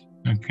life.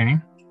 Okay.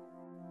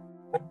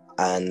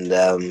 And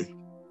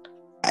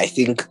I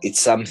think it's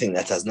something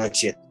that has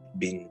not yet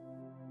been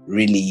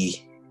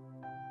really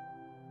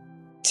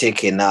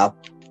taken up.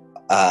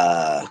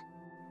 I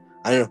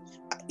don't know.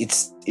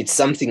 It's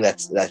something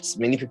that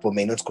many people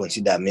may not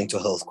consider a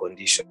mental health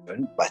condition,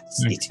 but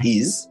it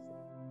is,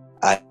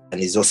 and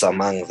is also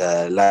among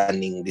the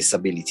learning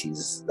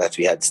disabilities that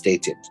we had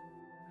stated.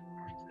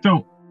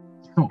 So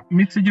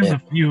Mr.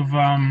 Joseph,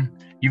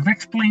 you've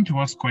explained to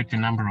us quite a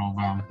number of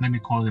let me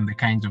call them the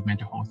kinds of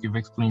mental health. You've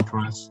explained to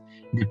us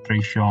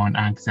depression,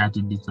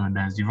 anxiety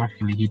disorders. You've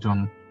actually hit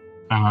on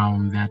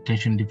the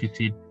attention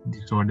deficit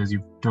disorders.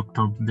 You've talked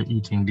of the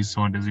eating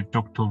disorders. You've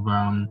talked of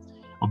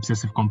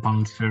obsessive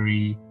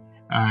compulsive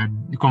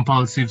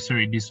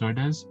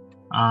disorders.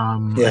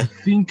 I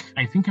think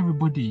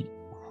everybody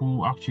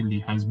who actually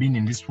has been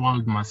in this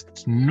world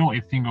must know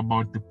a thing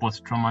about the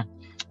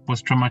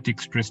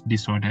post-traumatic stress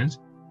disorders,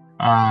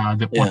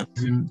 the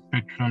autism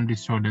spectrum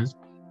disorders.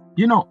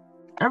 You know,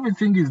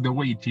 everything is the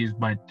way it is,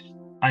 but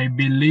I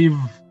believe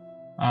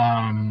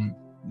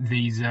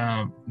there's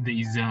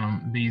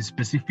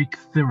specific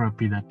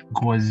therapy that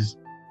goes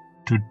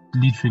to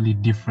literally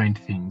different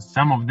things.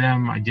 Some of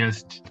them are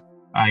just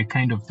a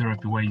kind of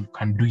therapy where you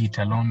can do it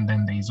alone.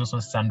 Then there is also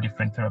some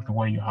different therapy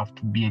where you have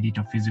to be a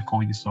little physical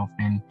with yourself.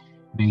 Then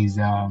there is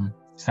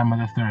some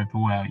other therapy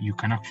where you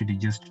can actually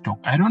just talk.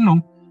 I don't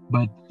know,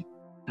 but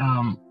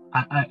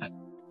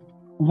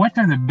what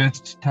are the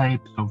best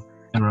types of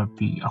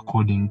therapy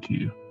according to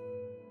you?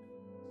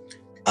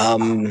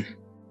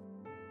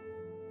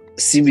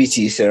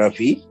 CBT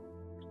therapy.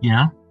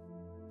 Yeah.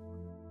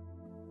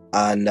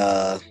 And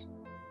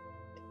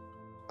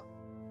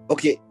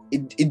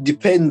it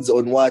depends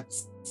on what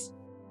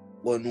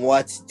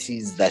it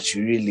is that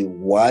you really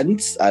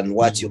want and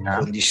what your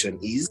condition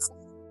is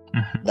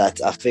that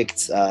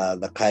affects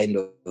the kind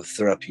of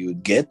therapy you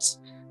get.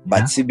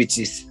 But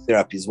CBT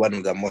therapy is one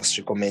of the most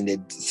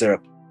recommended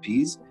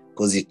therapies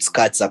because it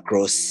cuts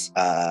across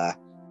a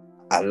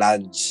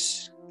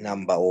large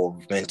number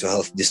of mental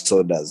health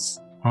disorders.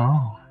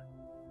 Oh.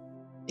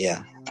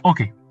 Yeah.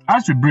 Okay.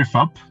 As we brief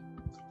up,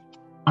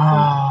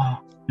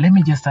 let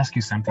me just ask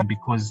you something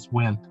because,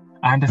 well,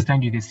 I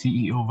understand you're the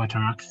CEO of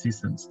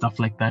ATARAXIS and stuff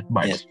like that,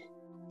 but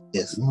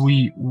yes.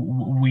 we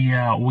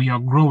are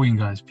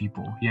growing as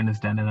people. You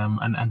understand?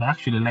 And I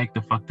actually like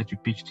the fact that you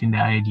pitched in the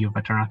idea of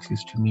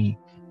ATARAXIS to me,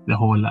 the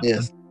whole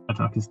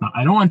ATARAXIS. Now,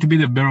 I don't want to be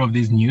the bearer of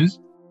this news,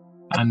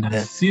 and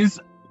since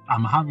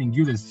I'm having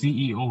you the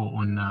CEO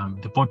on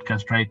the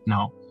podcast right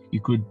now, you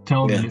could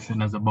tell the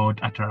listeners about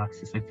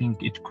ATARAXIS. I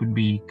think it could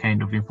be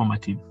kind of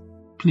informative.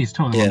 Please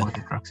tell them about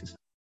ATARAXIS.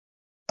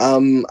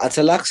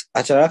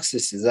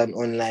 ATARAXIS is an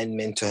online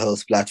mental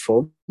health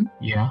platform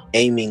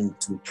aiming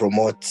to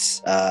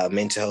promote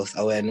mental health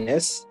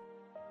awareness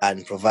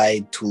and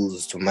provide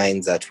tools to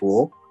minds at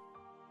war.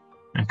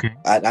 Okay.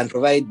 And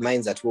provide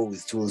minds at war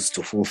with tools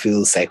to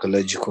fulfill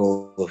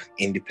psychological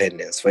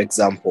independence. For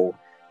example,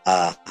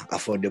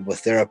 affordable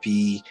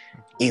therapy,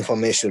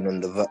 information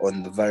on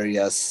the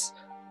various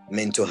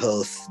mental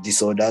health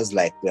disorders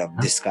like we have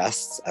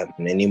discussed, and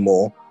many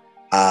more.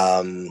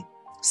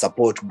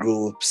 Support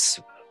groups,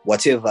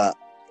 whatever.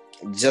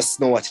 Just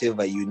know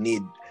whatever you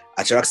need.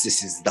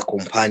 ATARAXIS is the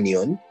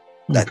companion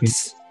that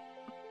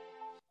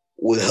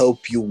will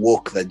help you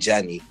walk the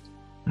journey.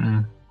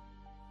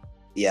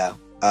 Yeah.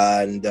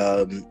 And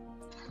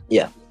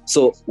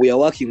so we are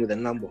working with a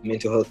number of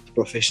mental health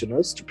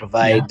professionals to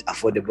provide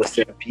affordable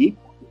therapy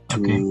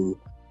to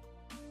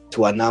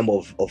a number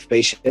of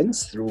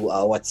patients through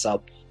our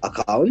WhatsApp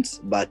accounts.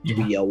 But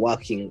we are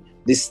working,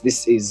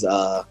 this is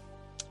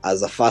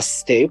as a first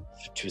step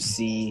to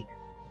see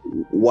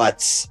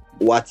what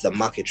the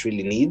market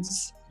really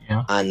needs.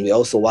 And we're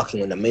also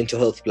working on a mental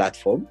health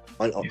platform,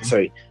 on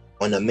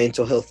a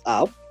mental health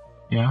app,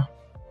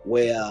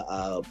 where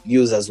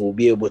users will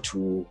be able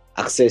to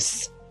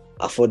access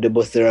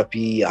affordable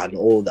therapy and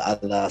all the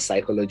other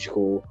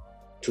psychological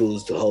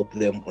tools to help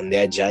them on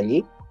their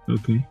journey.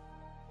 Okay.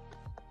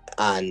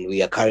 And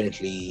we are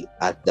currently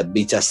at the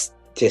beta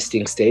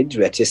testing stage.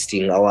 We are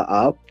testing our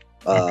app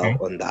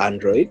on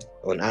Android.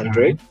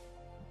 Right.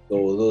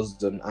 So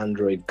those on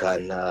Android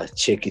can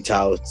check it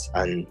out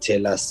and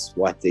tell us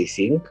what they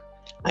think.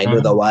 I know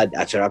the word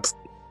ATARAXIS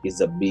is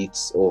a bit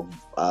of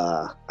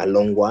a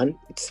long one.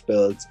 It's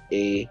spelled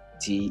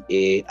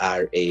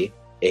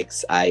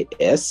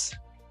ATARAXIS.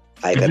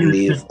 I can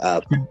leave.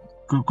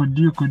 Could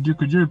you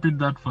repeat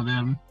that for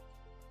them?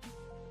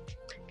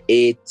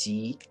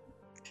 ATARAXIS.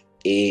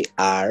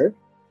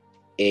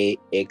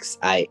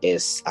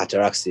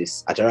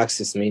 ATARAXIS.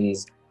 ATARAXIS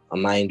means a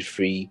mind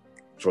free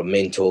from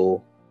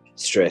mental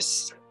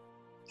stress.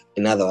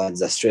 In other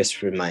words, a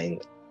stress-free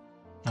mind.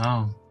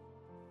 Oh.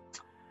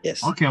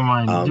 Yes. Okay,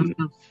 man.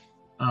 Joseph,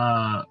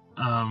 I'm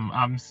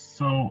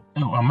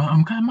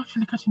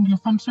actually cutting you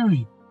off. I'm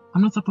sorry.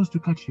 I'm not supposed to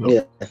cut you off.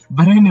 Yeah.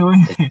 But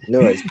anyway, no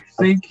worries.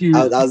 Thank you.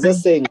 I was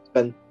just saying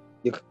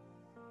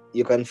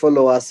you can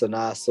follow us on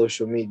our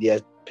social media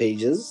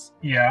pages.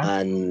 Yeah.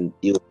 And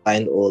you'll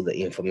find all the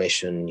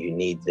information you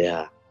need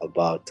there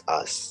about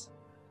us.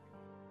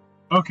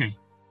 Okay.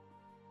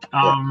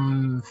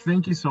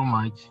 Thank you so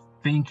much.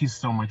 Thank you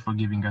so much for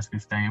giving us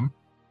this time.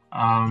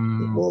 I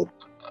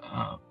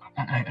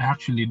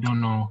actually don't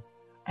know.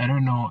 I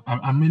don't know.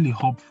 I'm really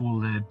hopeful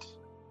that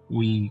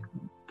we,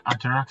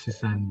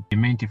 ATARAXIS and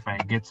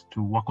Mentify, gets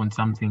to work on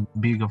something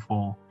bigger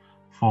for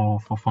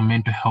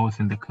mental health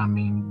in the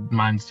coming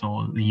months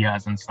or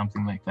years and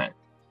something like that.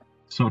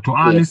 So to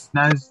our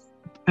listeners,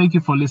 thank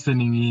you for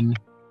listening in.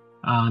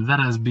 That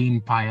has been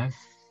Pius,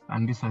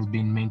 and this has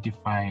been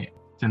Mentify.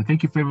 And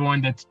thank you for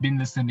everyone that's been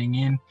listening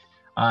in.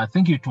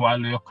 Thank you to our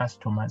loyal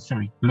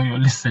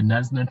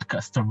listeners, not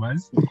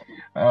customers,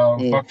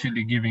 for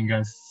actually giving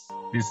us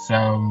the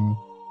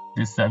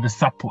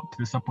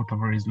support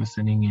of always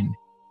listening in.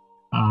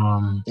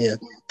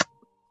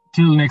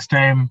 Till next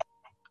time,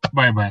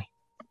 bye.